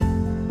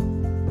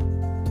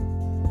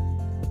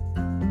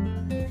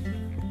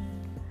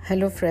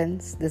Hello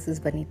friends, this is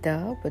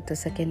Vanita with the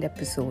second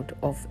episode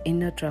of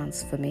Inner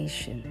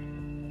Transformation.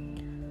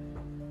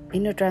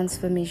 Inner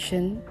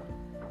Transformation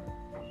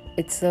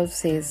itself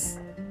says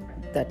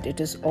that it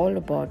is all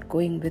about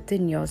going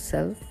within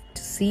yourself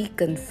to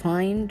seek and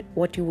find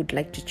what you would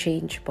like to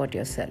change about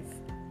yourself.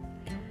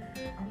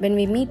 When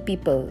we meet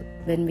people,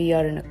 when we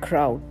are in a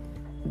crowd,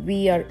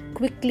 we are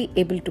quickly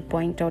able to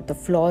point out the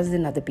flaws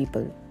in other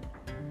people.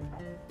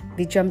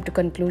 We jump to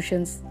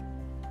conclusions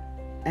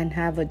and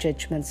have our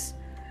judgments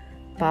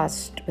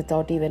passed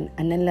without even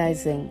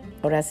analyzing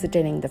or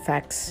ascertaining the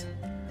facts.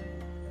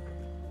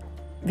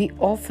 We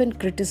often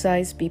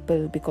criticize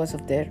people because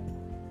of their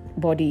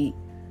body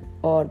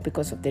or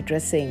because of their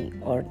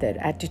dressing or their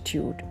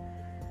attitude.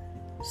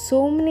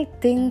 So many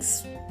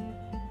things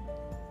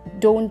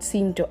don't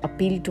seem to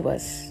appeal to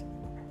us.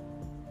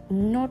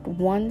 Not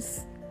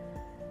once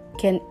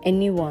can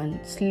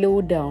anyone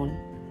slow down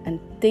and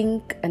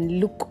think and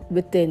look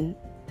within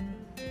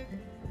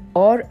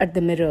or at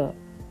the mirror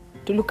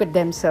to look at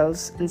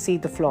themselves and see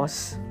the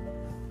flaws.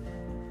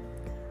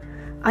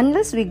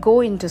 Unless we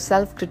go into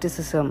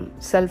self-criticism,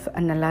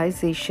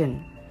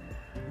 self-analyzation,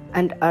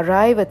 and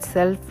arrive at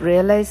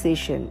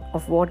self-realization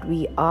of what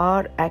we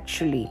are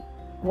actually,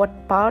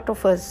 what part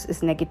of us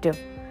is negative,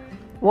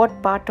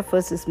 what part of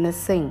us is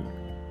missing,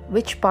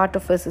 which part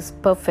of us is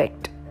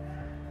perfect,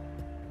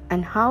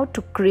 and how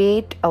to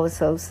create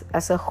ourselves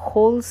as a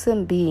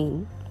wholesome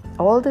being,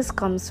 all this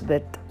comes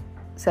with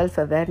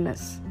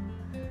self-awareness.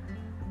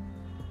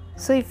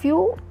 So if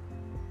you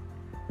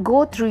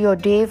go through your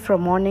day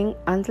from morning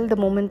until the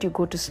moment you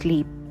go to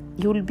sleep,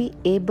 you will be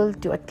able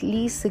to at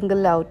least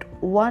single out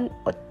 1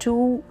 or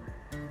 2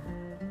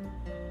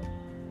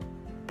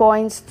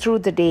 points through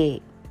the day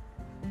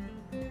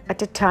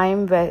at a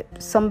time where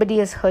somebody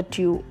has hurt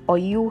you or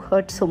you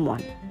hurt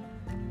someone.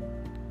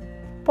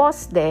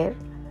 Pause there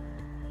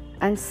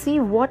and see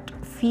what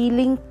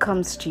feeling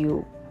comes to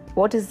you.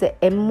 What is the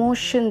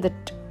emotion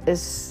that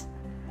is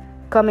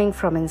coming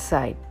from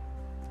inside?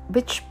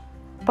 Which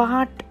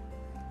part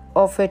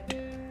of it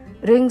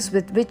rings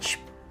with which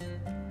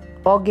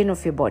organ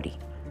of your body?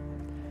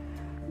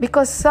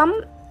 Because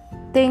some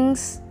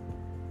things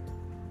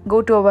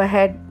go to our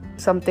head,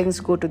 some things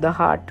go to the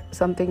heart,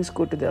 some things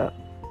go to the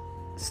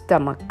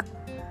stomach.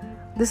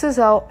 This is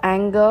how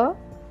anger,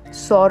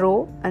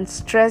 sorrow, and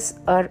stress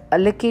are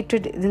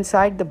allocated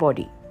inside the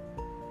body.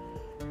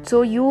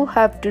 So you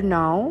have to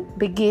now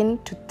begin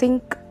to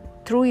think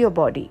through your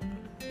body.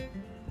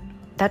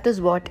 That is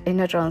what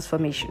inner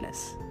transformation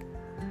is.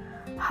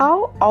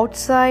 How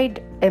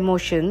outside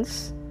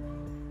emotions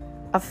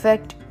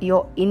affect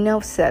your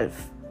inner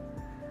self,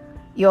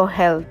 your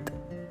health,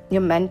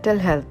 your mental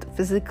health,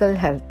 physical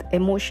health,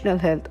 emotional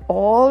health,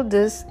 all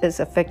this is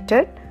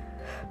affected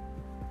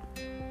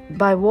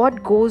by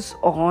what goes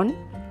on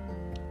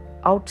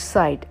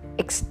outside,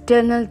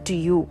 external to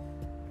you,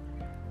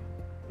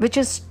 which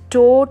is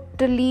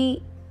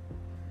totally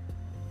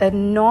a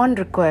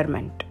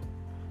non-requirement.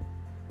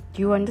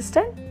 Do you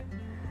understand?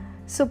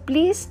 So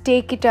please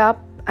take it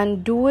up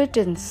and do it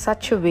in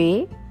such a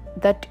way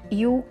that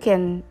you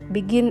can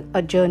begin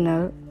a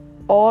journal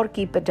or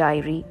keep a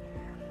diary.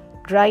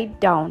 Write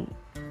down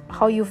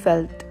how you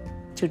felt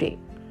today.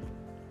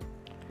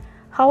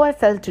 How I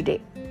felt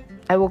today.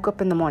 I woke up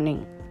in the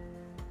morning.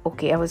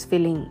 Okay, I was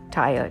feeling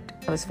tired.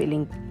 I was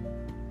feeling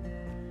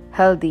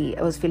healthy.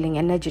 I was feeling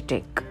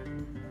energetic.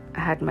 I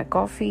had my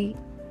coffee.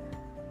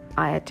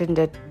 I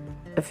attended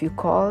a few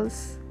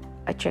calls.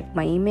 I checked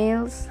my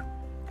emails.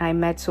 I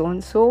met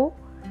so-and-so.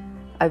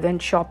 I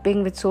went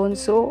shopping with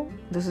so-and-so.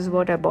 This is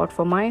what I bought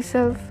for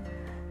myself.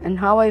 And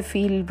how I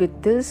feel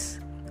with this.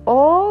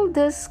 All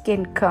this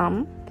can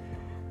come.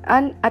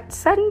 And at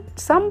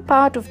some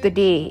part of the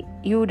day,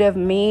 you would have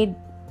made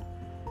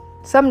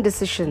some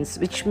decisions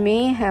which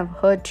may have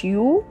hurt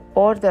you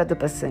or the other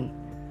person.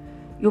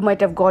 You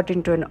might have got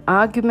into an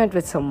argument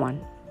with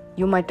someone.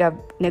 You might have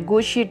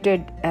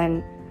negotiated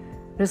and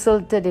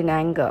resulted in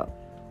anger.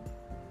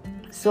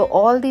 So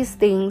all these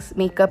things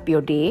make up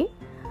your day.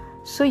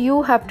 So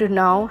you have to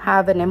now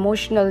have an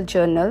emotional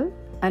journal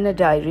and a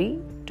diary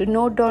to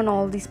note down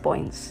all these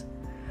points.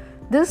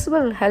 This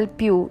will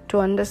help you to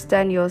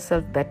understand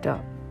yourself better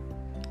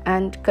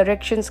and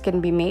corrections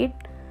can be made.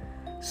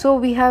 So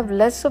we have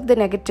less of the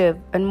negative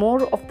and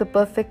more of the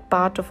perfect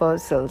part of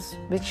ourselves,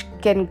 which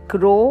can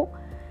grow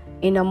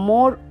in a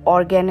more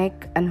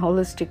organic and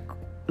holistic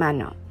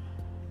manner.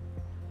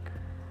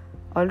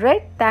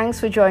 Alright, thanks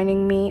for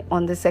joining me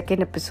on the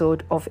second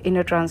episode of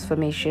Inner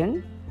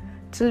Transformation.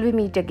 Till we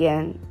meet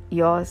again,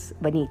 yours,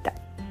 Vanita.